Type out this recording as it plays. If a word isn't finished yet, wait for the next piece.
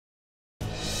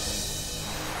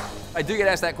I do get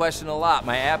asked that question a lot.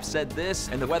 My app said this,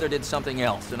 and the weather did something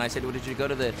else. And I said, well, did you go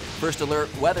to the First Alert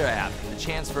weather app? The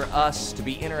chance for us to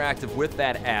be interactive with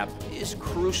that app is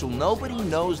crucial. Nobody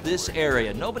knows this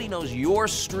area. Nobody knows your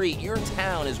street, your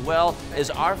town, as well as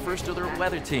our First Alert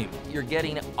weather team. You're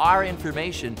getting our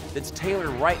information that's tailored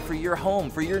right for your home,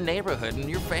 for your neighborhood, and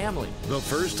your family. The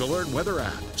First Alert weather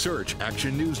app. Search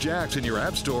Action News Jax in your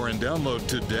app store and download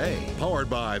today. Powered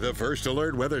by the First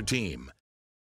Alert weather team.